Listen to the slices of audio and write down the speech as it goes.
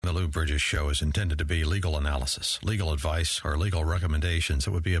the Lou Bridges Show is intended to be legal analysis, legal advice, or legal recommendations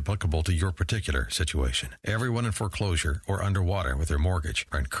that would be applicable to your particular situation. Everyone in foreclosure or underwater with their mortgage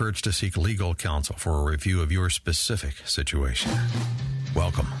are encouraged to seek legal counsel for a review of your specific situation.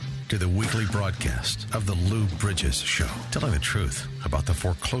 Welcome to the weekly broadcast of the Lou Bridges Show, telling the truth about the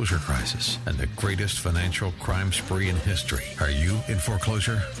foreclosure crisis and the greatest financial crime spree in history. Are you in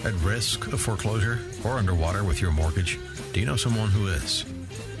foreclosure, at risk of foreclosure, or underwater with your mortgage? Do you know someone who is?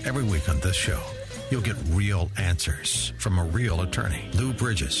 Every week on this show, you'll get real answers from a real attorney. Lou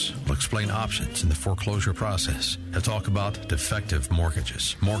Bridges will explain options in the foreclosure process. He'll talk about defective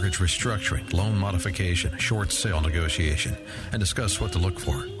mortgages, mortgage restructuring, loan modification, short sale negotiation, and discuss what to look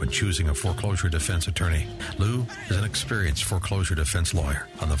for when choosing a foreclosure defense attorney. Lou is an experienced foreclosure defense lawyer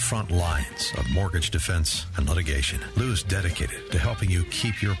on the front lines of mortgage defense and litigation. Lou is dedicated to helping you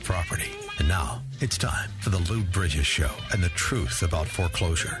keep your property. And now, it's time for the Lou Bridges Show and the truth about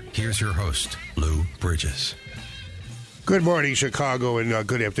foreclosure. Here's your host, Lou Bridges. Good morning, Chicago, and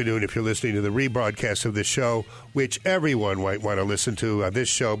good afternoon if you're listening to the rebroadcast of this show, which everyone might want to listen to this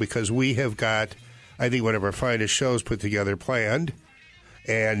show because we have got, I think, one of our finest shows put together planned.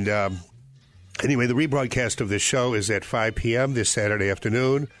 And anyway, the rebroadcast of this show is at 5 p.m. this Saturday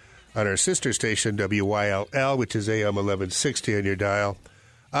afternoon on our sister station, WYLL, which is AM 1160 on your dial.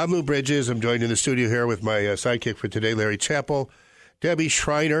 I'm Lou Bridges. I'm joined in the studio here with my sidekick for today, Larry Chappell. Debbie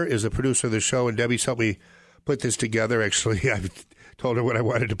Schreiner is the producer of the show, and Debbie's helped me put this together. Actually, I told her what I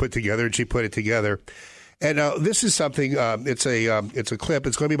wanted to put together, and she put it together. And this is something, it's a clip.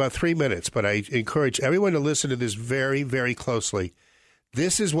 It's going to be about 3 minutes, but I encourage everyone to listen to this very, very closely.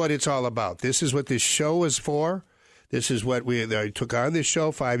 This is what it's all about. This is what this show is for. This is what I took on this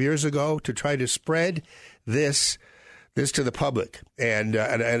show 5 years ago to try to spread this to the public, and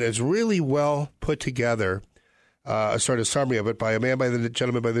it's really well put together, a sort of summary of it by a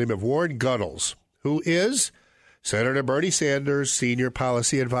gentleman by the name of Warren Gunnels, who is Senator Bernie Sanders' senior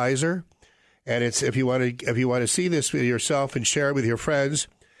policy advisor. And it's if you want to see this for yourself and share it with your friends,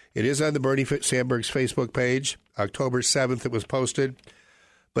 it is on the Bernie Sandberg's Facebook page. October 7th, it was posted.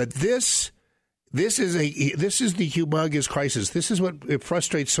 But this is the humongous crisis. This is what it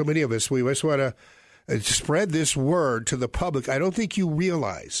frustrates so many of us. We just want to spread this word to the public. I don't think you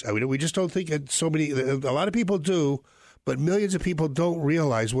realize. I mean, we just don't think a lot of people do, but millions of people don't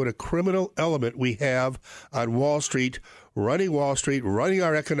realize what a criminal element we have on Wall Street, running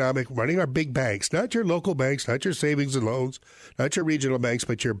our big banks, not your local banks, not your savings and loans, not your regional banks,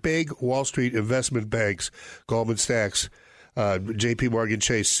 but your big Wall Street investment banks, Goldman Sachs, JP Morgan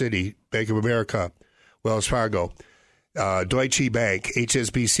Chase, Citi, Bank of America, Wells Fargo, Deutsche Bank,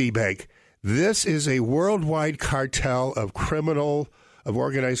 HSBC Bank. This is a worldwide cartel of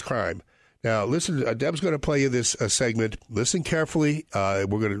organized crime. Now, listen, Deb's going to play you this segment. Listen carefully. The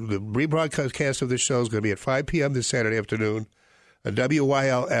rebroadcast of this show is going to be at 5 p.m. this Saturday afternoon on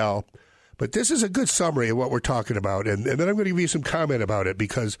WYLL. But this is a good summary of what we're talking about. And then I'm going to give you some comment about it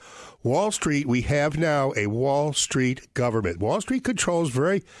because Wall Street, we have now a Wall Street government. Wall Street controls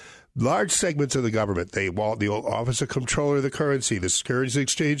very large segments of the government. The Office of Comptroller of the Currency, the Securities and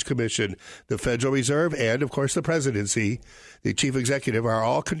Exchange Commission, the Federal Reserve, and, of course, the presidency, the chief executive, are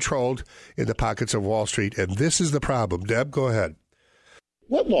all controlled in the pockets of Wall Street. And this is the problem. Deb, go ahead.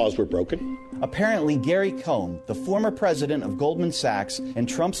 What laws were broken? Apparently, Gary Cohn, the former president of Goldman Sachs and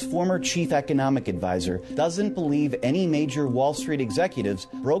Trump's former chief economic advisor, doesn't believe any major Wall Street executives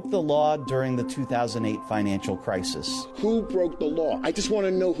broke the law during the 2008 financial crisis. Who broke the law? I just want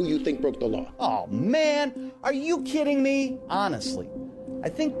to know who you think broke the law. Oh, man, are you kidding me? Honestly. I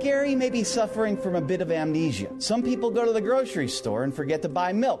think Gary may be suffering from a bit of amnesia. Some people go to the grocery store and forget to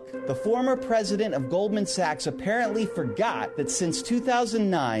buy milk. The former president of Goldman Sachs apparently forgot that since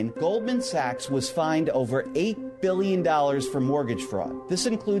 2009, Goldman Sachs was fined over $8 billion for mortgage fraud. This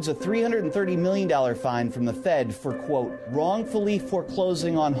includes a $330 million fine from the Fed for, quote, wrongfully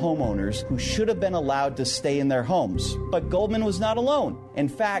foreclosing on homeowners who should have been allowed to stay in their homes. But Goldman was not alone. In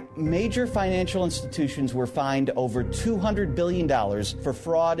fact, major financial institutions were fined over $200 billion for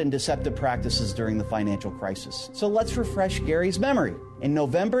fraud and deceptive practices during the financial crisis. So let's refresh Gary's memory. In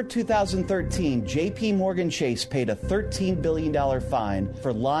November 2013, JP Morgan Chase paid a $13 billion fine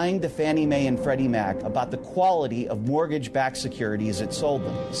for lying to Fannie Mae and Freddie Mac about the quality of mortgage-backed securities it sold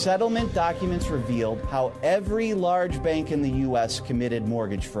them. Settlement documents revealed how every large bank in the U.S. committed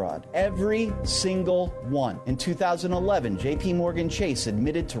mortgage fraud. Every single one. In 2011, JP Morgan Chase Chase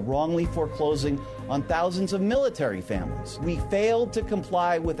admitted to wrongly foreclosing on thousands of military families. We failed to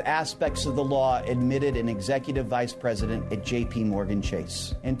comply with aspects of the law admitted an executive vice president at J.P. Morgan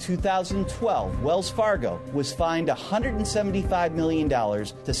Chase. In 2012, Wells Fargo was fined $175 million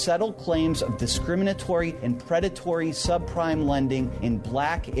to settle claims of discriminatory and predatory subprime lending in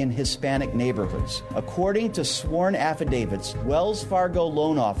Black and Hispanic neighborhoods. According to sworn affidavits, Wells Fargo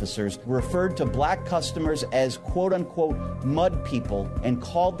loan officers referred to Black customers as quote-unquote mud people and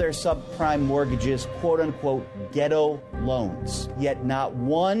called their subprime mortgages quote-unquote ghetto loans. Yet not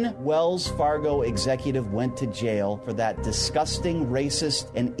one Wells Fargo executive went to jail for that disgusting,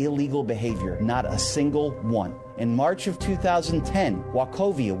 racist, and illegal behavior. Not a single one. In March of 2010,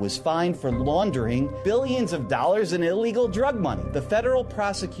 Wachovia was fined for laundering billions of dollars in illegal drug money. The federal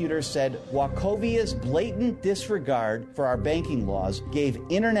prosecutor said Wachovia's blatant disregard for our banking laws gave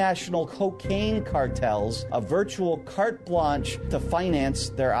international cocaine cartels a virtual carte blanche to finance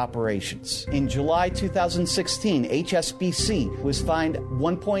their operations. In July 2016, HSBC was fined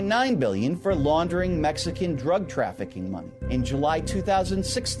 $1.9 billion for laundering Mexican drug trafficking money. In July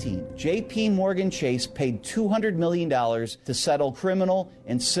 2016, J.P. Morgan Chase paid $200 million to settle criminal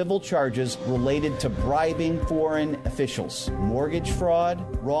and civil charges related to bribing foreign officials, mortgage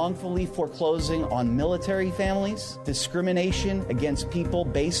fraud, wrongfully foreclosing on military families, discrimination against people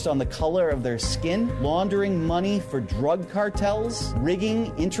based on the color of their skin, laundering money for drug cartels,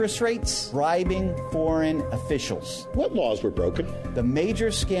 rigging interest rates, bribing foreign officials. What laws were broken? The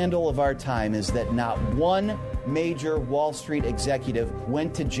major scandal of our time is that not one major Wall Street executive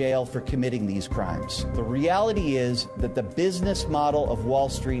went to jail for committing these crimes. The reality is that the business model of Wall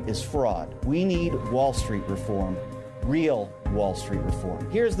Street is fraud. We need Wall Street reform. Real Wall Street reform.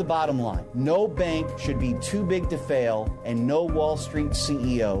 Here's the bottom line. No bank should be too big to fail, and no Wall Street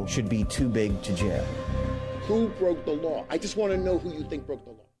CEO should be too big to jail. Who broke the law? I just want to know who you think broke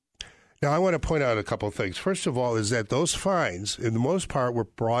the law. Now, I want to point out a couple of things. First of all, is that those fines, in the most part, were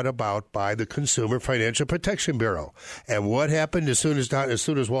brought about by the Consumer Financial Protection Bureau. And what happened as soon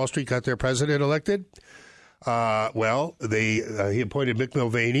as Wall Street got their president elected? He appointed Mick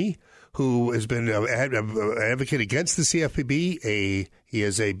Mulvaney, who has been an advocate against the CFPB. He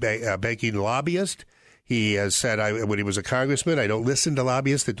is a banking lobbyist. He has said, when he was a congressman, I don't listen to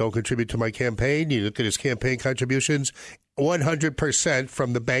lobbyists that don't contribute to my campaign. You look at his campaign contributions, 100%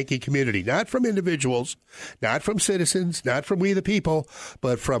 from the banking community, not from individuals, not from citizens, not from we the people,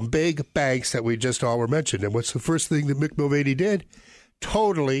 but from big banks that we just all were mentioned. And what's the first thing that Mick Mulvaney did?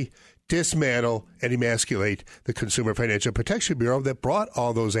 Totally dismantle and emasculate the Consumer Financial Protection Bureau that brought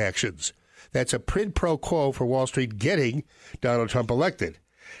all those actions. That's a quid pro quo for Wall Street getting Donald Trump elected.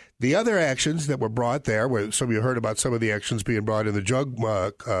 The other actions that were brought there, where some of you heard about some of the actions being brought in the drug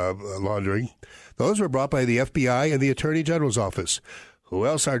laundering, those were brought by the FBI and the Attorney General's office. Who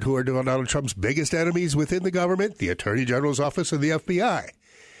are Donald Trump's biggest enemies within the government? The Attorney General's office and the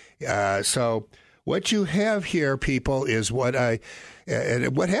FBI. So what you have here, people, is what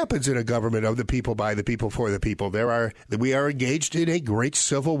happens in a government of the people, by the people, for the people. We are engaged in a great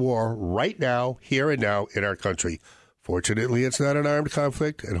civil war right now, here and now, in our country. Fortunately, it's not an armed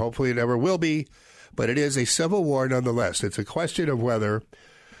conflict, and hopefully it never will be, but it is a civil war nonetheless. It's a question of whether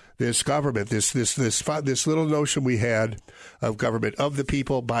this government, this little notion we had of government of the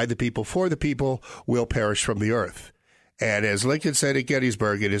people, by the people, for the people, will perish from the earth. And as Lincoln said at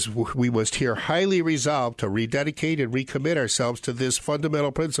Gettysburg, we must here highly resolve to rededicate and recommit ourselves to this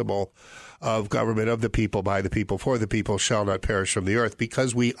fundamental principle of government of the people, by the people, for the people, shall not perish from the earth,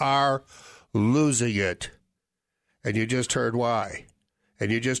 because we are losing it. And you just heard why.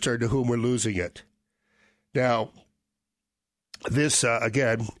 And you just heard to whom we're losing it. Now, this,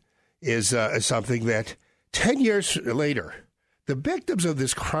 again, is something that 10 years later, the victims of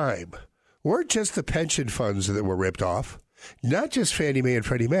this crime weren't just the pension funds that were ripped off, not just Fannie Mae and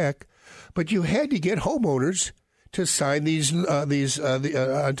Freddie Mac, but you had to get homeowners to sign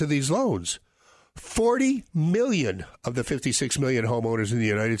onto these loans. 40 million of the 56 million homeowners in the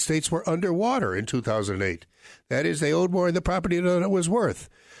United States were underwater in 2008. That is, they owed more in the property than it was worth.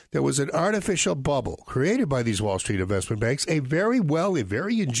 There was an artificial bubble created by these Wall Street investment banks, a very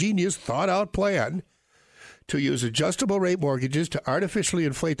ingenious, thought-out plan to use adjustable rate mortgages to artificially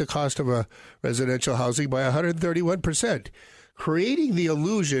inflate the cost of a residential housing by 131%, creating the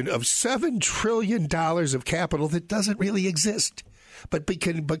illusion of $7 trillion of capital that doesn't really exist, but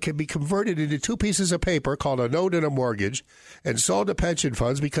can be converted into two pieces of paper called a note and a mortgage and sold to pension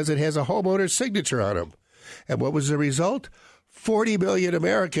funds because it has a homeowner's signature on them. And what was the result? 40 million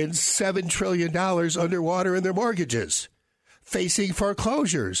Americans, $7 trillion underwater in their mortgages, facing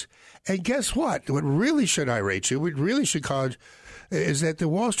foreclosures. And guess what? What really should irate you, what really should cause is that the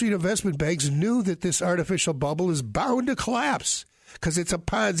Wall Street investment banks knew that this artificial bubble is bound to collapse because it's a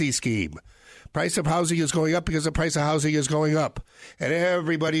Ponzi scheme. Price of housing is going up because the price of housing is going up. And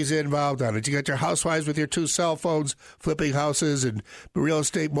everybody's involved on it. You got your housewives with your 2 cell phones flipping houses and real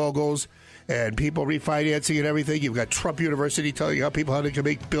estate moguls and people refinancing and everything. You've got Trump University telling you how people can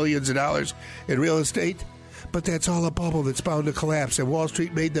make billions of dollars in real estate. But that's all a bubble that's bound to collapse. And Wall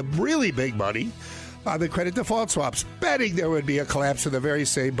Street made them really big money on the credit default swaps, betting there would be a collapse of the very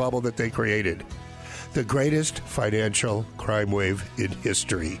same bubble that they created. The greatest financial crime wave in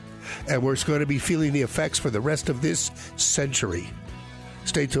history. And we're going to be feeling the effects for the rest of this century.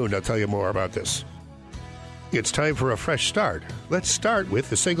 Stay tuned. I'll tell you more about this. It's time for a fresh start. Let's start with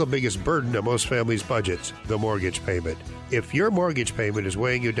the single biggest burden of most families' budgets, the mortgage payment. If your mortgage payment is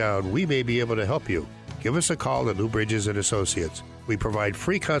weighing you down, we may be able to help you. Give us a call at Lou Bridges & Associates. We provide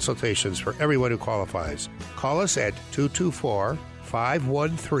free consultations for everyone who qualifies. Call us at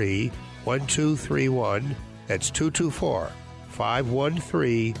 224-513-1231. That's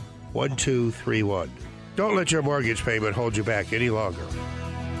 224-513-1231. Don't let your mortgage payment hold you back any longer.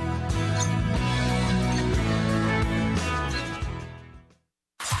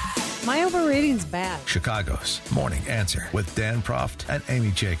 My overrating's bad. Chicago's Morning Answer with Dan Proft and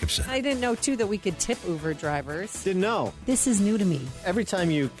Amy Jacobson. I didn't know, too, that we could tip Uber drivers. Didn't know. This is new to me. Every time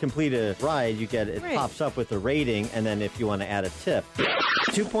you complete a ride, it pops up with a rating, and then if you want to add a tip.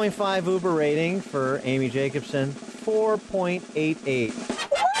 2.5 Uber rating for Amy Jacobson, 4.88.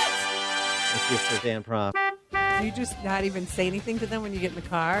 This is for Dan Proft. Do you just not even say anything to them when you get in the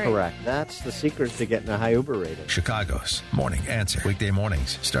car? Correct. That's the secret to getting a high Uber rating. Chicago's Morning Answer. Weekday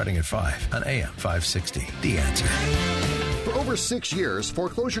mornings starting at 5 on AM 560. The Answer. For over 6 years,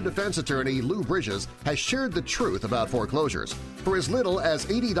 foreclosure defense attorney Lou Bridges has shared the truth about foreclosures. For as little as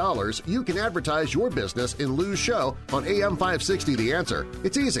 $80, you can advertise your business in Lou's show on AM 560 The Answer.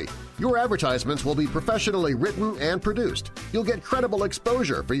 It's easy. Your advertisements will be professionally written and produced. You'll get credible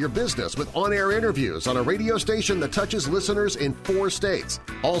exposure for your business with on-air interviews on a radio station that touches listeners in 4 states.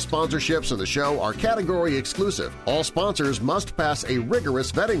 All sponsorships in the show are category exclusive. All sponsors must pass a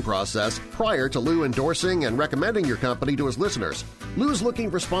rigorous vetting process prior to Lou endorsing and recommending your company to his listeners. Lou's looking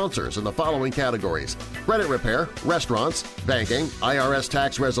for sponsors in the following categories: credit repair, restaurants, banking, IRS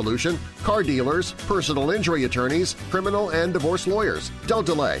tax resolution, car dealers, personal injury attorneys, criminal and divorce lawyers. Don't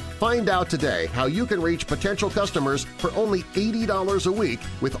delay. Find out today how you can reach potential customers for only $80 a week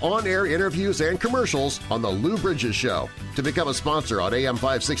with on-air interviews and commercials on The Lou Bridges Show. To become a sponsor on AM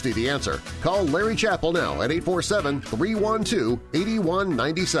 560 The Answer, call Larry Chappell now at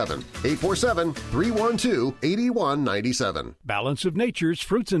 847-312-8197. 847-312-8197. Balance of Nature's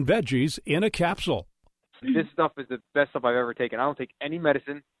fruits and veggies in a capsule. This stuff is the best stuff I've ever taken. I don't take any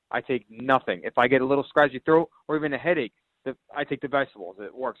medicine. I take nothing. If I get a little scratchy throat or even a headache, I take the vegetables.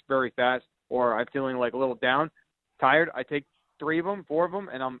 It works very fast. Or I'm feeling like a little down, tired, I take 3 of them, 4 of them,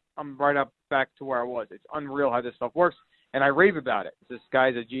 and I'm right up back to where I was. It's unreal how this stuff works, and I rave about it. This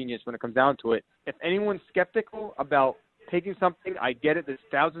guy's a genius when it comes down to it. If anyone's skeptical about taking something, I get it. There's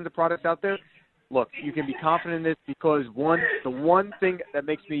thousands of products out there. Look, you can be confident in this because the one thing that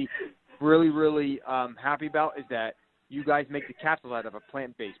makes me really, really happy about is that you guys make the capsule out of a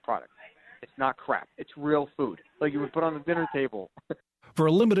plant-based product. It's not crap. It's real food, like you would put on the dinner table. For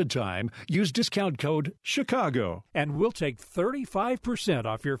a limited time, use discount code CHICAGO, and we'll take 35%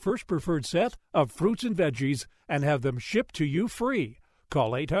 off your first preferred set of fruits and veggies and have them shipped to you free.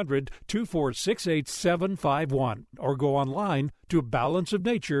 Call 800-246-8751 or go online to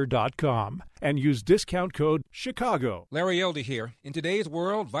balanceofnature.com and use discount code CHICAGO. Larry Elder here. In today's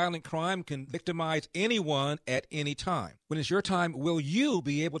world, violent crime can victimize anyone at any time. When it's your time, will you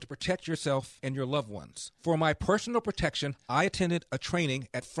be able to protect yourself and your loved ones? For my personal protection, I attended a training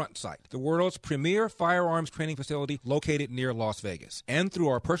at Front Sight, the world's premier firearms training facility located near Las Vegas. And through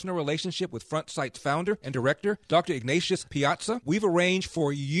our personal relationship with Front Sight's founder and director, Dr. Ignatius Piazza, we've arranged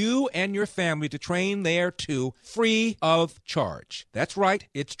for you and your family to train there too, free of charge. That's right.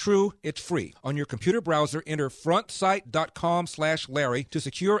 It's true. It's free. On your computer browser, enter frontsight.com/Larry to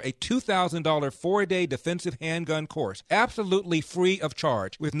secure a $2,000 4-day defensive handgun course, absolutely free of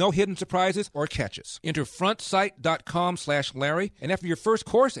charge, with no hidden surprises or catches. Enter frontsight.com/Larry, and after your first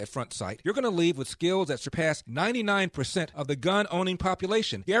course at Front Sight, you're going to leave with skills that surpass 99% of the gun-owning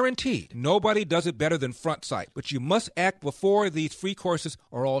population. Guaranteed. Nobody does it better than Front Sight, but you must act before these free courses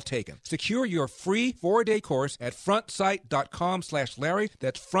are all taken. Secure your free 4-day course at frontsight.com/Larry.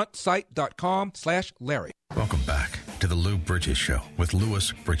 That's frontsight.com/Larry. Welcome back to the The Lou Bridges Show with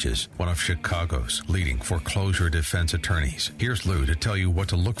Louis Bridges, one of Chicago's leading foreclosure defense attorneys. Here's Lou to tell you what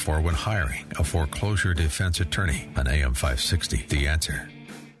to look for when hiring a foreclosure defense attorney on AM 560, The Answer.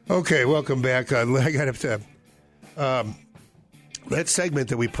 Okay, welcome back. I got to that segment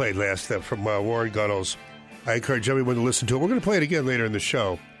that we played last from Warren Gunnels. I encourage everyone to listen to it. We're going to play it again later in the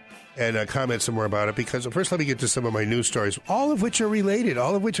show and comment some more about it, because first let me get to some of my news stories, all of which are related,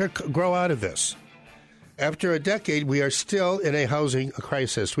 all of which grow out of this. After a decade, we are still in a housing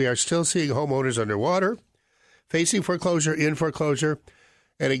crisis. We are still seeing homeowners underwater, facing foreclosure, in foreclosure.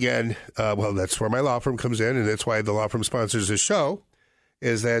 And again, that's where my law firm comes in, and that's why the law firm sponsors this show,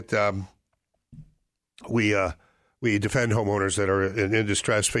 is that we defend homeowners that are in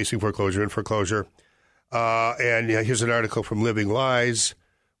distress, facing foreclosure, in foreclosure. And here's an article from Living Lies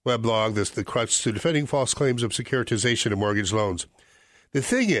weblog, the crutch to defending false claims of securitization of mortgage loans. The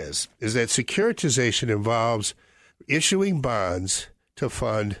thing is that securitization involves issuing bonds to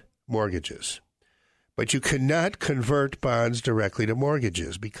fund mortgages. But you cannot convert bonds directly to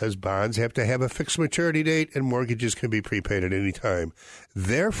mortgages because bonds have to have a fixed maturity date and mortgages can be prepaid at any time.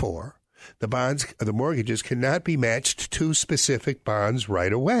 Therefore, the mortgages cannot be matched to specific bonds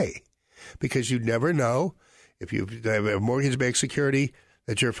right away, because you never know if you have a mortgage-backed security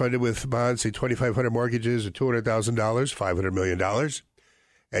that you're funded with bonds, say 2,500 mortgages at $200,000, $500 million,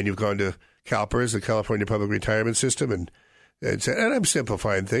 and you've gone to CalPERS, the California Public Retirement System, and said, and I'm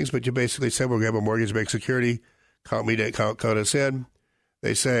simplifying things, but you basically said, we're going to have a mortgage-backed security, count us in,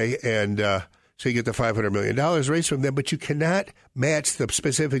 they say, and so you get the $500 million raised from them, but you cannot match the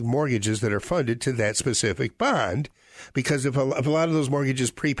specific mortgages that are funded to that specific bond, because if a lot of those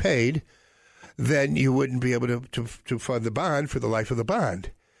mortgages prepaid, then you wouldn't be able to fund the bond for the life of the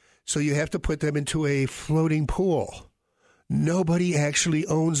bond. So you have to put them into a floating pool. Nobody actually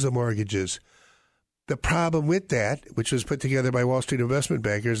owns the mortgages. The problem with that, which was put together by Wall Street investment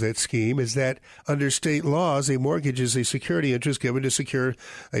bankers, that scheme, is that under state laws, a mortgage is a security interest given to secure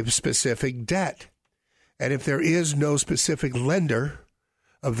a specific debt. And if there is no specific lender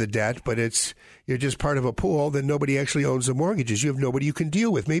of the debt, but you're just part of a pool, then nobody actually owns the mortgages. You have nobody you can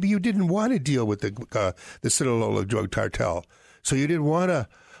deal with. Maybe you didn't want to deal with the Sinaloa drug cartel, so you didn't want a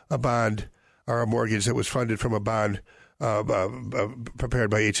bond or a mortgage that was funded from a bond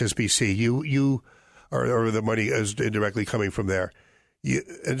prepared by HSBC. You or the money is indirectly coming from there.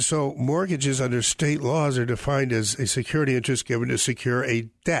 And so mortgages under state laws are defined as a security interest given to secure a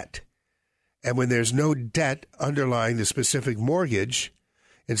debt. And when there's no debt underlying the specific mortgage,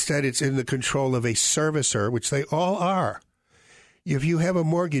 instead it's in the control of a servicer, which they all are. If you have a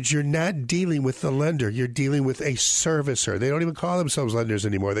mortgage, you're not dealing with the lender. You're dealing with a servicer. They don't even call themselves lenders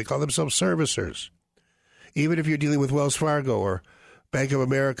anymore. They call themselves servicers. Even if you're dealing with Wells Fargo or Bank of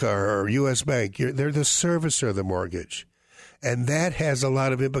America or U.S. Bank, they're the servicer of the mortgage. And that has a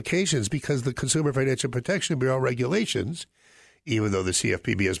lot of implications because the Consumer Financial Protection Bureau regulations, even though the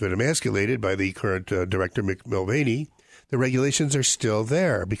CFPB has been emasculated by the current Director Mick Mulvaney, the regulations are still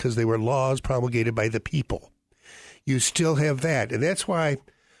there because they were laws promulgated by the people. You still have that. And that's why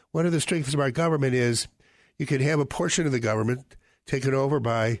one of the strengths of our government is you can have a portion of the government taken over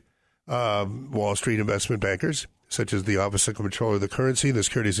by Wall Street investment bankers, such as the Office of Comptroller of the Currency, the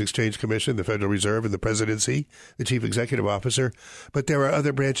Securities Exchange Commission, the Federal Reserve, and the Presidency, the Chief Executive Officer. But there are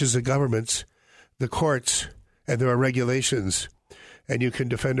other branches of governments, the courts, and there are regulations. And you can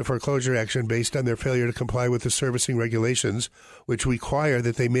defend a foreclosure action based on their failure to comply with the servicing regulations, which require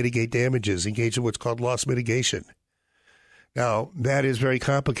that they mitigate damages, engage in what's called loss mitigation. Now, that is very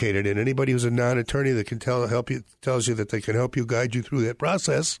complicated, and anybody who's a non-attorney that can tells you that they can help you, guide you through that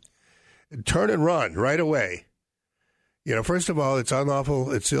process, turn and run right away. You know, first of all, it's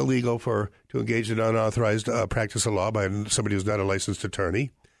unlawful, it's illegal to engage in unauthorized practice of law by somebody who's not a licensed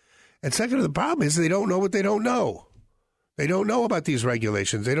attorney. And second, the problem is they don't know what they don't know. They don't know about these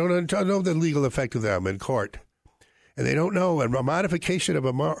regulations. They don't know the legal effect of them in court. And they don't know. And a modification of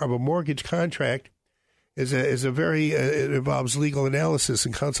a mortgage contract is a very it involves legal analysis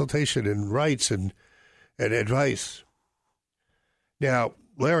and consultation and rights and advice. Now,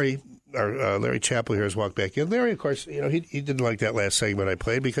 Larry Chappell here has walked back in. Larry, of course, he didn't like that last segment I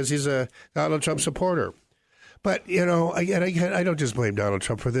played because he's a Donald Trump supporter. But, again, I don't just blame Donald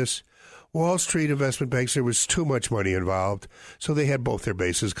Trump for this. Wall Street investment banks, there was too much money involved, so they had both their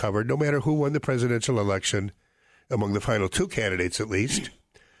bases covered. No matter who won the presidential election, among the final two candidates at least,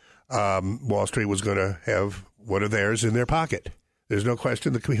 Wall Street was going to have one of theirs in their pocket. There's no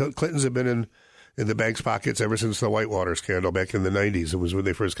question. The Clintons have been in the bank's pockets ever since the Whitewater scandal back in the 90s. It was when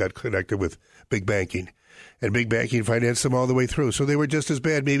they first got connected with big banking. And big banking financed them all the way through. So they were just as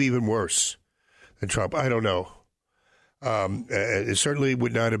bad, maybe even worse than Trump. I don't know. It certainly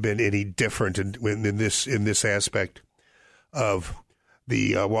would not have been any different in this aspect of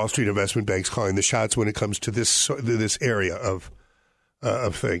the Wall Street investment banks calling the shots when it comes to this area of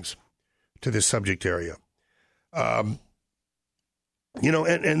things, to this subject area. And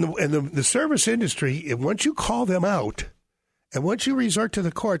the service industry, once you call them out and once you resort to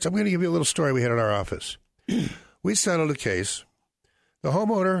the courts, I'm going to give you a little story we had in our office. We settled a case. The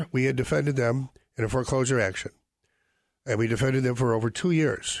homeowner, we had defended them in a foreclosure action, and we defended them for over 2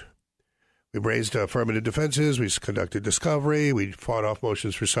 years. We raised affirmative defenses. We conducted discovery. We fought off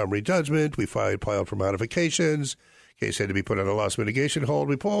motions for summary judgment. We filed for modifications. Case had to be put on a loss mitigation hold.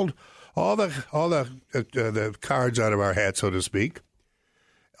 We pulled all the cards out of our hat, so to speak.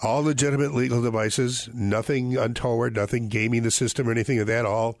 All legitimate legal devices, nothing untoward, nothing gaming the system or anything of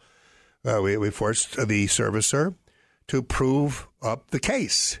that. We forced the servicer to prove up the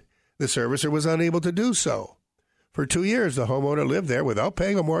case. The servicer was unable to do so. For 2 years, the homeowner lived there without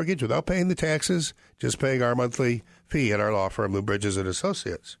paying a mortgage, without paying the taxes, just paying our monthly fee at our law firm, Lou Bridges and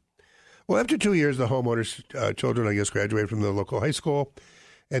Associates. Well, after 2 years, the homeowner's children, I guess, graduated from the local high school,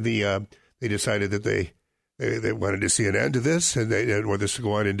 and they decided that they wanted to see an end to this, and they wanted this to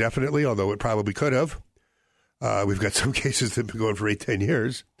go on indefinitely, although it probably could have. We've got some cases that have been going for 8-10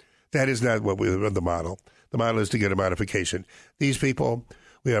 years. That is not what we run the model. The model is to get a modification. These people,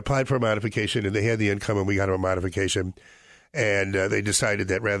 we applied for a modification, and they had the income, and we got them a modification. And they decided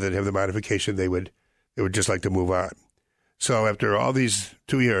that rather than have the modification, they would just like to move on. So after all these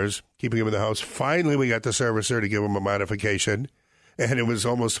 2 years, keeping them in the house, finally we got the servicer to give them a modification. And it was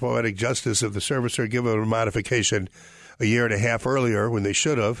almost poetic justice of the servicer giving them a modification a year and a half earlier when they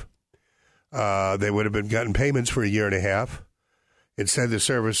should have. They would have been gotten payments for a year and a half. Instead, the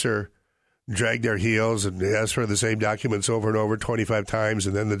servicer dragged their heels and asked for the same documents over and over 25 times,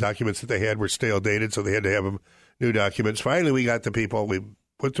 and then the documents that they had were stale dated, so they had to have new documents. Finally, we got the people. We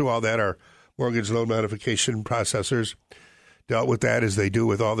put through all that. Our mortgage loan modification processors dealt with that as they do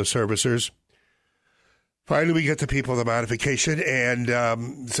with all the servicers. Finally, we get the people the modification and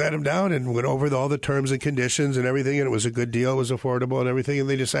sat them down and went over all the terms and conditions and everything, and it was a good deal, it was affordable and everything, and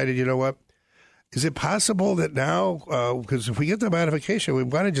they decided, you know what? Is it possible that now, because if we get the modification, we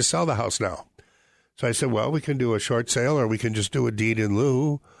want to just sell the house now? So I said, well, we can do a short sale, or we can just do a deed in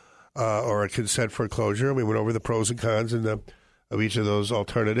lieu, or a consent foreclosure. We went over the pros and cons of each of those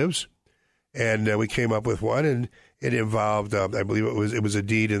alternatives, and we came up with one, and it involved, I believe it was a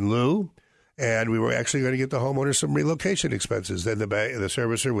deed in lieu, and we were actually going to get the homeowner some relocation expenses. Then the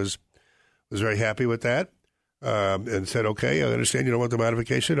servicer was very happy with that. And said, okay, I understand you don't want the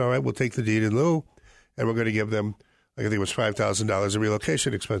modification. All right, we'll take the deed in lieu, and we're going to give them, I think it was $5,000 in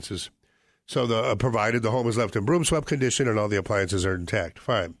relocation expenses. So provided the home is left in broom swept condition and all the appliances are intact.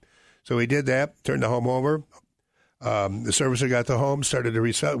 Fine. So we did that, turned the home over. The servicer got the home,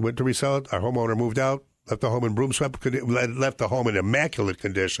 went to resell it. Our homeowner moved out, left the home in broom swept, left the home in immaculate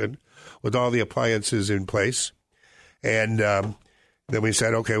condition with all the appliances in place. And then we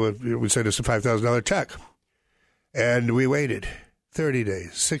said, okay, we sent us a $5,000 check. And we waited 30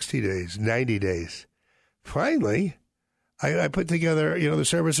 days, 60 days, 90 days. Finally, I put together, the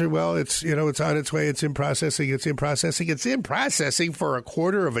servicer, well, it's on its way. It's in processing. It's in processing for a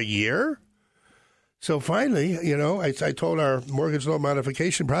quarter of a year. So finally, I told our mortgage loan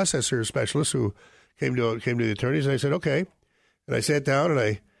modification processor specialist who came to the attorneys, and I said, okay. And I sat down and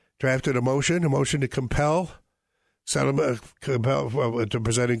I drafted a motion to compel settlement, to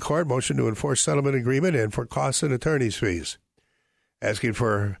present in court, motion to enforce settlement agreement and for costs and attorney's fees, asking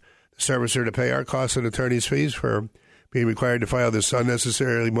for the servicer to pay our costs and attorney's fees for being required to file this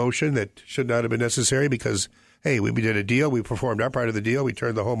unnecessary motion that should not have been necessary because, hey, we did a deal, we performed our part of the deal, we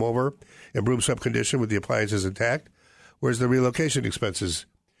turned the home over in broom swept condition with the appliances intact. Where's the relocation expenses?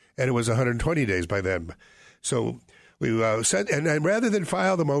 And it was 120 days by then. So we said, and rather than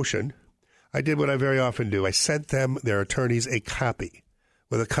file the motion, I did what I very often do. I sent them, their attorneys, a copy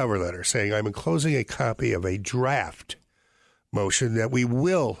with a cover letter saying, I'm enclosing a copy of a draft motion that we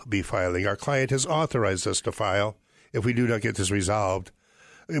will be filing. Our client has authorized us to file if we do not get this resolved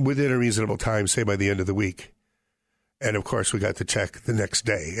within a reasonable time, say by the end of the week. And, of course, we got the check the next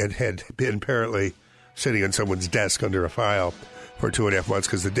day. It had been apparently sitting on someone's desk under a file for 2.5 months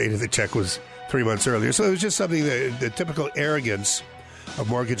because the date of the check was 3 months earlier. So it was just something that the typical arrogance of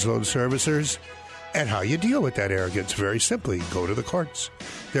mortgage loan servicers, and how you deal with that arrogance. Very simply, go to the courts.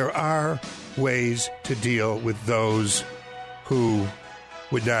 There are ways to deal with those who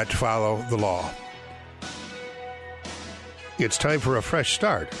would not follow the law. It's time for a fresh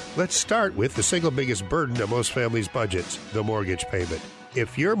start. Let's start with the single biggest burden of most families' budgets, the mortgage payment.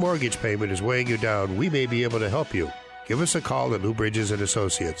 If your mortgage payment is weighing you down, we may be able to help you. Give us a call at Lou Bridges &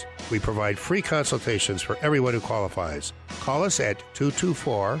 Associates. We provide free consultations for everyone who qualifies. Call us at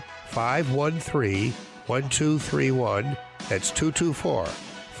 224-513-1231. That's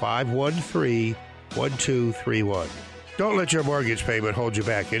 224-513-1231. Don't let your mortgage payment hold you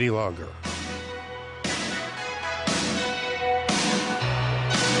back any longer.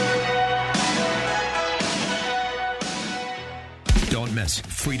 Don't miss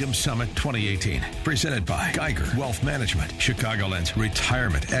Freedom Summit 2018, presented by Geiger Wealth Management, Chicagoland's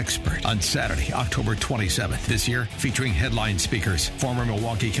retirement expert, on Saturday, October 27th. This year, featuring headline speakers, former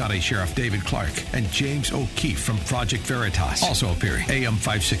Milwaukee County Sheriff David Clark and James O'Keefe from Project Veritas. Also appearing, AM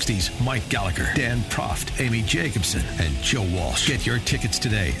 560's Mike Gallagher, Dan Proft, Amy Jacobson, and Joe Walsh. Get your tickets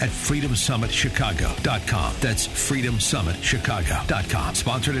today at freedomsummitchicago.com. That's freedomsummitchicago.com.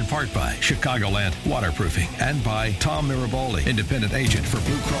 Sponsored in part by Chicagoland Waterproofing and by Tom Miraboli, independent agent for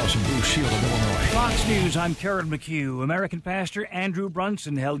Blue Cross and Blue Shield of Illinois. Fox News, I'm Karen McHugh. American pastor Andrew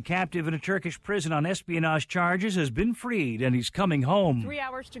Brunson, held captive in a Turkish prison on espionage charges, has been freed, and he's coming home. 3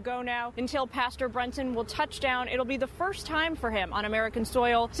 hours to go now until Pastor Brunson will touch down. It'll be the first time for him on American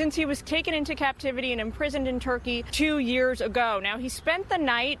soil since he was taken into captivity and imprisoned in Turkey 2 years ago. Now, he spent the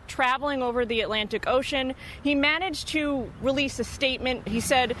night traveling over the Atlantic Ocean. He managed to release a statement. He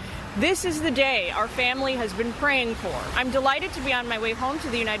said, "This is the day our family has been praying for. I'm delighted to be on my way home to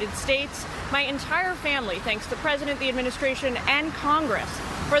the United States. My entire family thanks the President, the administration, and Congress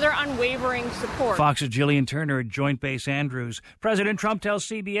for their unwavering support." Fox's Jillian Turner at Joint Base Andrews. President Trump tells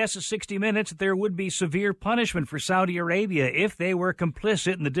CBS's 60 Minutes that there would be severe punishment for Saudi Arabia if they were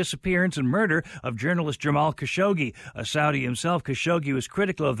complicit in the disappearance and murder of journalist Jamal Khashoggi. A Saudi himself, Khashoggi was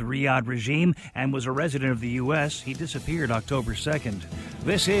critical of the Riyadh regime and was a resident of the U.S. He disappeared October 2nd.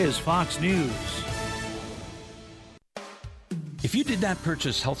 This is Fox News. If you did not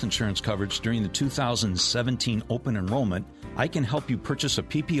purchase health insurance coverage during the 2017 open enrollment, I can help you purchase a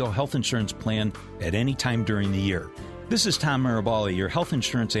PPO health insurance plan at any time during the year. This is Tom Mirabali, your health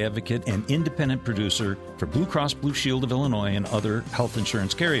insurance advocate and independent producer for Blue Cross Blue Shield of Illinois and other health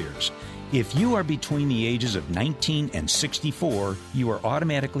insurance carriers. If you are between the ages of 19 and 64, you are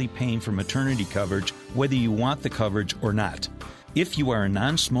automatically paying for maternity coverage whether you want the coverage or not. If you are a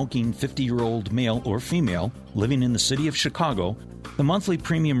non-smoking 50-year-old male or female living in the city of Chicago, the monthly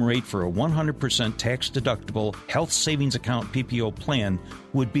premium rate for a 100% tax-deductible health savings account PPO plan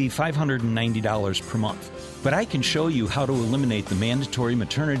would be $590 per month. But I can show you how to eliminate the mandatory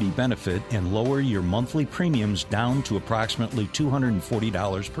maternity benefit and lower your monthly premiums down to approximately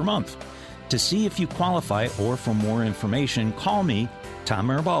 $240 per month. To see if you qualify or for more information, call me, Tom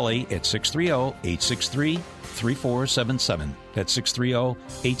Mirabali, at 630-863-3477. That's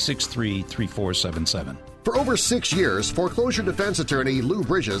 630-863-3477. For over 6 years, foreclosure defense attorney Lou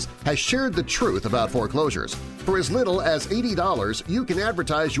Bridges has shared the truth about foreclosures. For as little as $80, you can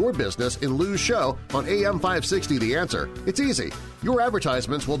advertise your business in Lou's show on AM 560 The Answer. It's easy. Your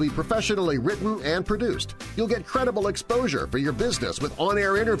advertisements will be professionally written and produced. You'll get credible exposure for your business with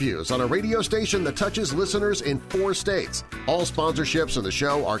on-air interviews on a radio station that touches listeners in 4 states. All sponsorships in the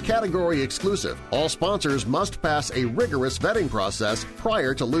show are category exclusive. All sponsors must pass a rigorous vetting process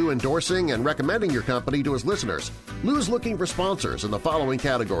prior to Lou endorsing and recommending your company to his listeners. Lou's looking for sponsors in the following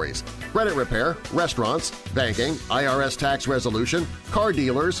categories: credit repair, restaurants, banking, IRS tax resolution, car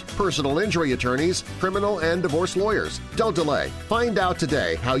dealers, personal injury attorneys, criminal and divorce lawyers. Don't delay. Find out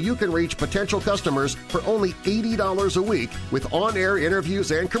today how you can reach potential customers for only $80 a week with on-air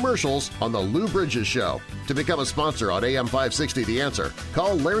interviews and commercials on The Lou Bridges Show. To become a sponsor on AM 560 The Answer,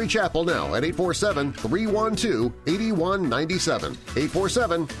 call Larry Chappell now at 847-312-8197.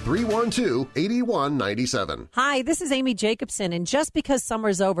 847-312-8197. Hi, this is Amy Jacobson, and just because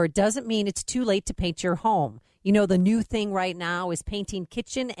summer's over doesn't mean it's too late to paint your home. You know, the new thing right now is painting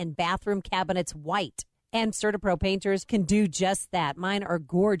kitchen and bathroom cabinets white. And CertaPro painters can do just that. Mine are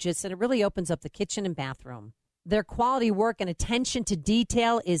gorgeous, and it really opens up the kitchen and bathroom. Their quality work and attention to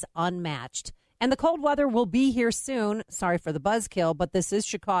detail is unmatched. And the cold weather will be here soon. Sorry for the buzzkill, but this is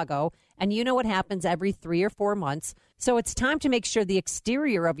Chicago, and you know what happens every 3 or 4 months. So it's time to make sure the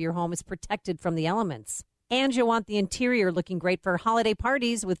exterior of your home is protected from the elements. And you want the interior looking great for holiday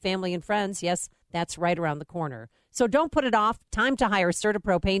parties with family and friends. Yes, that's right around the corner. So don't put it off. Time to hire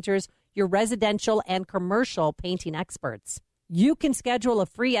CertaPro painters, your residential and commercial painting experts. You can schedule a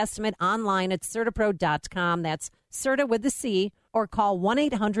free estimate online at CertaPro.com. That's Certa with the C, or call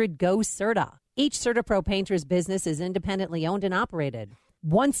 1-800-GO-CERTA. Each CertaPro painter's business is independently owned and operated.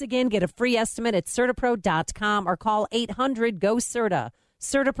 Once again, get a free estimate at CertaPro.com or call 800-GO-CERTA.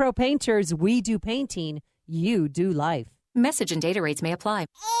 CertaPro painters, we do painting, you do life. Message and data rates may apply.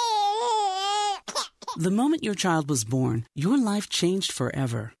 The moment your child was born, your life changed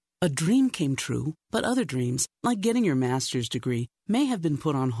forever. A dream came true, but other dreams, like getting your master's degree, may have been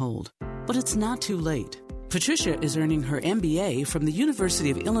put on hold. But it's not too late. Patricia is earning her MBA from the University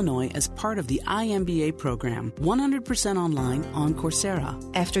of Illinois as part of the iMBA program, 100% online on Coursera.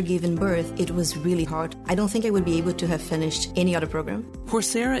 After giving birth, it was really hard. I don't think I would be able to have finished any other program.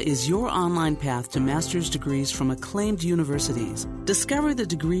 Coursera is your online path to master's degrees from acclaimed universities. Discover the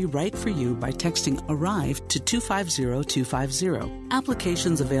degree right for you by texting ARRIVE to 250250.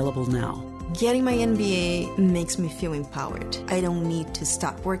 Applications available now. Getting my MBA makes me feel empowered. I don't need to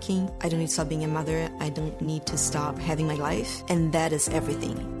stop working. I don't need to stop being a mother. I don't need to stop having my life. And that is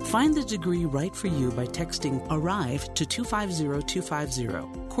everything. Find the degree right for you by texting ARRIVE to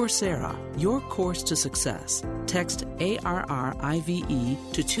 250250. Coursera, your course to success. Text ARRIVE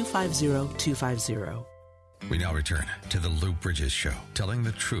to 250250. We now return to the Lou Bridges Show, telling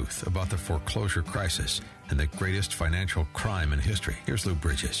the truth about the foreclosure crisis and the greatest financial crime in history. Here's Lou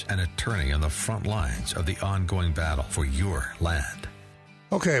Bridges, an attorney on the front lines of the ongoing battle for your land.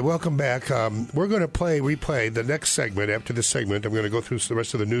 Okay, welcome back. We're going to replay the next segment. After this segment, I'm going to go through the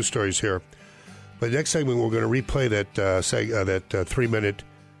rest of the news stories here. But the next segment, we're going to replay that 3-minute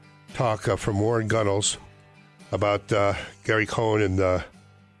talk from Warren Gunnels about Gary Cohn and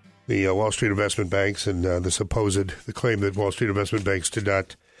the Wall Street investment banks and the claim that Wall Street investment banks did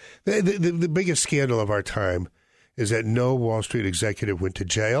not. The biggest scandal of our time is that no Wall Street executive went to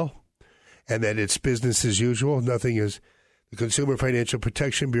jail and that it's business as usual. Nothing is. The Consumer Financial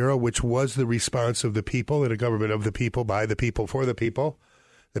Protection Bureau, which was the response of the people in a government of the people, by the people, for the people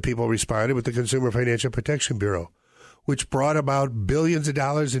responded with the Consumer Financial Protection Bureau, which brought about billions of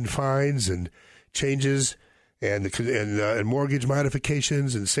dollars in fines and changes and mortgage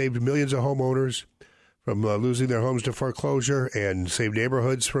modifications and saved millions of homeowners from losing their homes to foreclosure and saved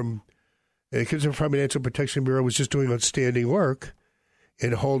neighborhoods from. The Consumer Financial Protection Bureau was just doing outstanding work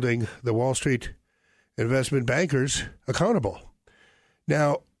in holding the Wall Street investment bankers accountable.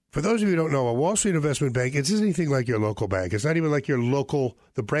 Now, for those of you who don't know, a Wall Street investment bank, it isn't anything like your local bank. It's not even like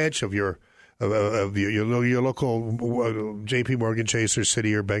the branch of your local J.P. Morgan Chase or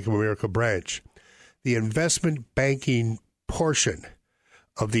Citi or Bank of America branch. The investment banking portion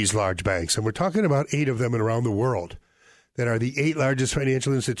of these large banks, and we're talking about 8 of them around the world, that are the 8 largest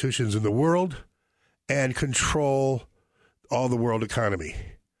financial institutions in the world and control all the world economy.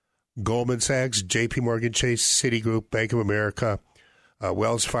 Goldman Sachs, J.P. Morgan Chase, Citigroup, Bank of America,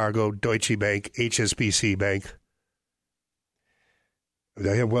 Wells Fargo, Deutsche Bank, HSBC Bank. Did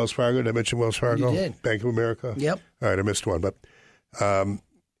I have Wells Fargo? Did I mention Wells Fargo? You did. Bank of America? Yep. All right, I missed one. But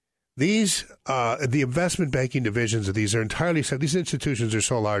the investment banking divisions of these are entirely separate. These institutions are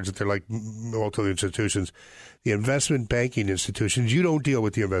so large that they're like multiple institutions. The investment banking institutions, you don't deal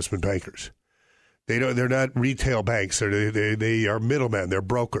with the investment bankers. They're not retail banks. They are middlemen. They're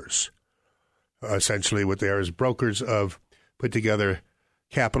brokers. Essentially, what they are is brokers of put together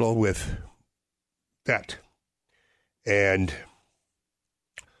capital with debt. And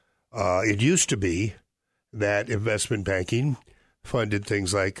it used to be that investment banking funded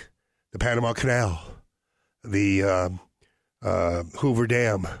things like the Panama Canal, the Hoover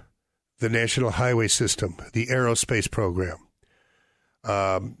Dam, the National Highway System, the aerospace program,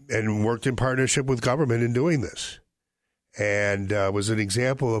 and worked in partnership with government in doing this, and was an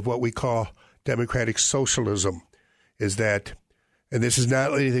example of what we call democratic socialism, is that, and this is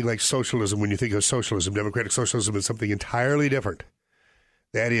not anything like socialism when you think of socialism. Democratic socialism is something entirely different.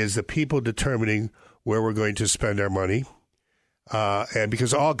 That is the people determining where we're going to spend our money, and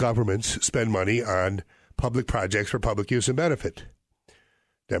because all governments spend money on public projects for public use and benefit.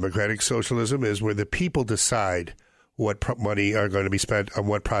 Democratic socialism is where the people decide what money are going to be spent on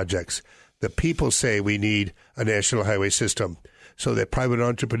what projects. The people say we need a national highway system so that private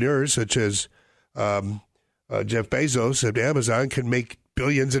entrepreneurs such as Jeff Bezos at Amazon can make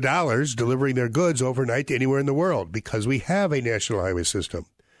billions of dollars delivering their goods overnight to anywhere in the world because we have a national highway system.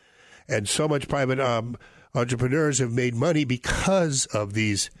 And so much private entrepreneurs have made money because of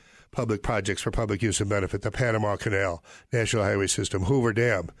these public projects for public use and benefit, the Panama Canal, National Highway System, Hoover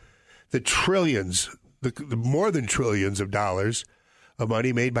Dam, the trillions, the more than trillions of dollars of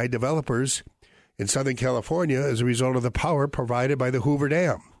money made by developers in Southern California as a result of the power provided by the Hoover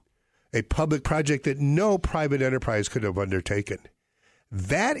Dam, a public project that no private enterprise could have undertaken.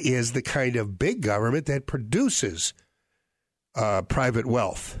 That is the kind of big government that produces private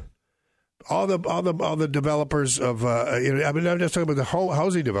wealth. All the developers of I'm just talking about the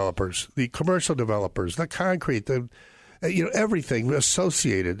housing developers, the commercial developers, the concrete, everything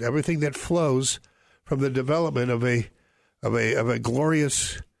associated, everything that flows from the development of a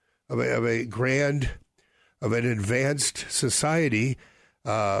glorious, of a grand of an advanced society.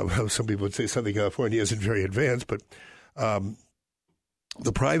 Some people would say Southern California isn't very advanced, but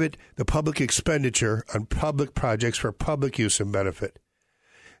the public expenditure on public projects for public use and benefit.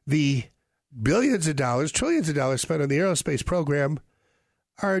 The billions of dollars, trillions of dollars spent on the aerospace program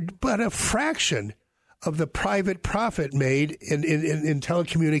are but a fraction of the private profit made in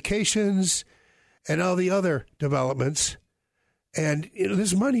telecommunications and all the other developments. And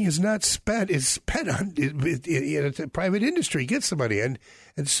this money is not spent; it's spent on the private industry gets the money, and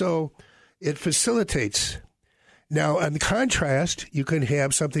so it facilitates. Now, in contrast, you can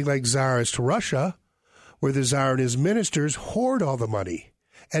have something like Tsarist Russia, where the Tsar and his ministers hoard all the money,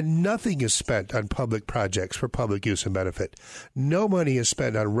 and nothing is spent on public projects for public use and benefit. No money is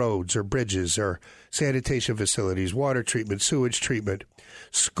spent on roads or bridges or sanitation facilities, water treatment, sewage treatment,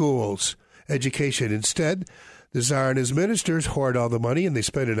 schools, education. Instead, the Tsar and his ministers hoard all the money, and they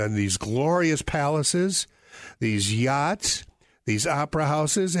spend it on these glorious palaces, these yachts, these opera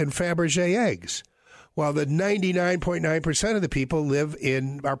houses, and Fabergé eggs. While the 99.9% of the people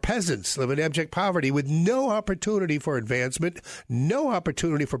are peasants, live in abject poverty with no opportunity for advancement, no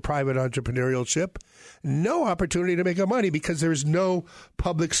opportunity for private entrepreneurship, no opportunity to make money because there's no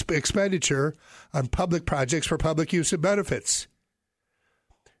public expenditure on public projects for public use and benefits.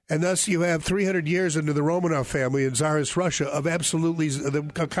 And thus you have 300 years into the Romanov family in Tsarist Russia of absolutely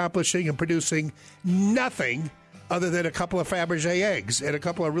accomplishing and producing nothing other than a couple of Fabergé eggs and a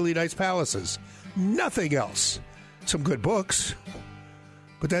couple of really nice palaces. Nothing else. Some good books,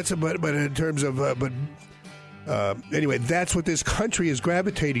 but in terms of anyway, that's what this country is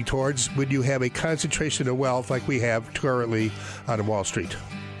gravitating towards when you have a concentration of wealth like we have currently on Wall Street.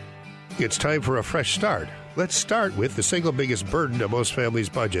 It's time for a fresh start. Let's start with the single biggest burden of most families'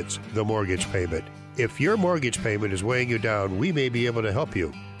 budgets: the mortgage payment. If your mortgage payment is weighing you down, we may be able to help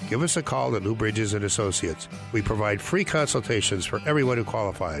you. Give us a call at Lou Bridges & Associates. We provide free consultations for everyone who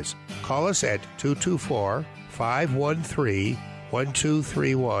qualifies. Call us at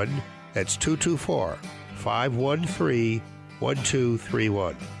 224-513-1231. That's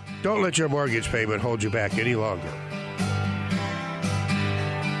 224-513-1231. Don't let your mortgage payment hold you back any longer.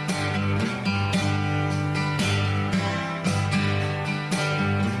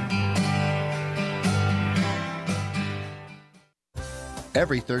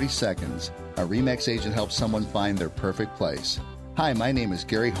 Every 30 seconds, a RE/MAX agent helps someone find their perfect place. Hi, my name is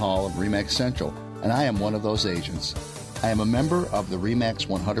Gary Hall of RE/MAX Central, and I am one of those agents. I am a member of the RE/MAX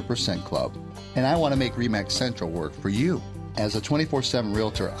 100% Club, and I want to make RE/MAX Central work for you. As a 24/7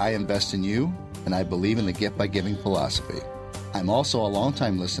 realtor, I invest in you, and I believe in the Gift by Giving philosophy. I'm also a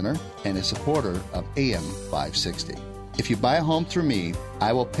longtime listener and a supporter of AM 560. If you buy a home through me,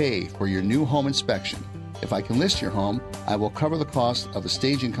 I will pay for your new home inspection. If I can list your home, I will cover the cost of a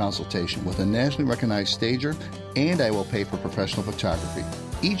staging consultation with a nationally recognized stager, and I will pay for professional photography.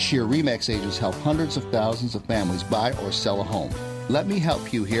 Each year, RE/MAX agents help hundreds of thousands of families buy or sell a home. Let me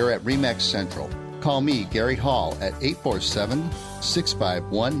help you here at RE/MAX Central. Call me, Gary Hall, at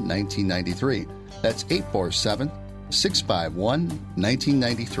 847-651-1993. That's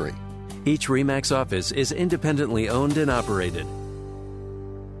 847-651-1993. Each RE/MAX office is independently owned and operated.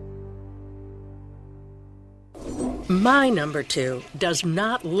 My number two does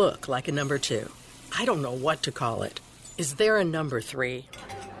not look like a number two. I don't know what to call it. Is there a number three?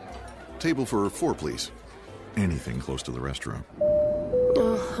 Table for 4, please. Anything close to the restroom.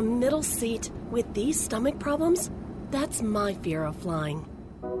 A middle seat with these stomach problems? That's my fear of flying.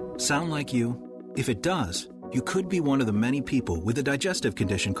 Sound like you? If it does, you could be one of the many people with a digestive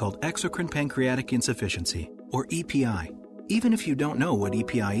condition called exocrine pancreatic insufficiency, or EPI. Even if you don't know what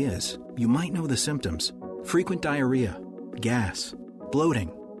EPI is, you might know the symptoms. Frequent diarrhea, gas,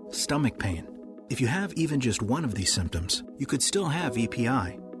 bloating, stomach pain. If you have even just one of these symptoms, you could still have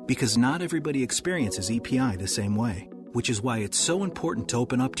EPI, because not everybody experiences EPI the same way, which is why it's so important to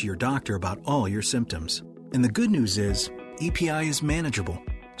open up to your doctor about all your symptoms. And the good news is, EPI is manageable,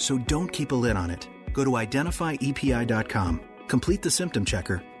 so don't keep a lid on it. Go to identifyepi.com, complete the symptom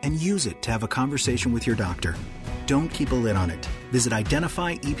checker, and use it to have a conversation with your doctor. Don't keep a lid on it. Visit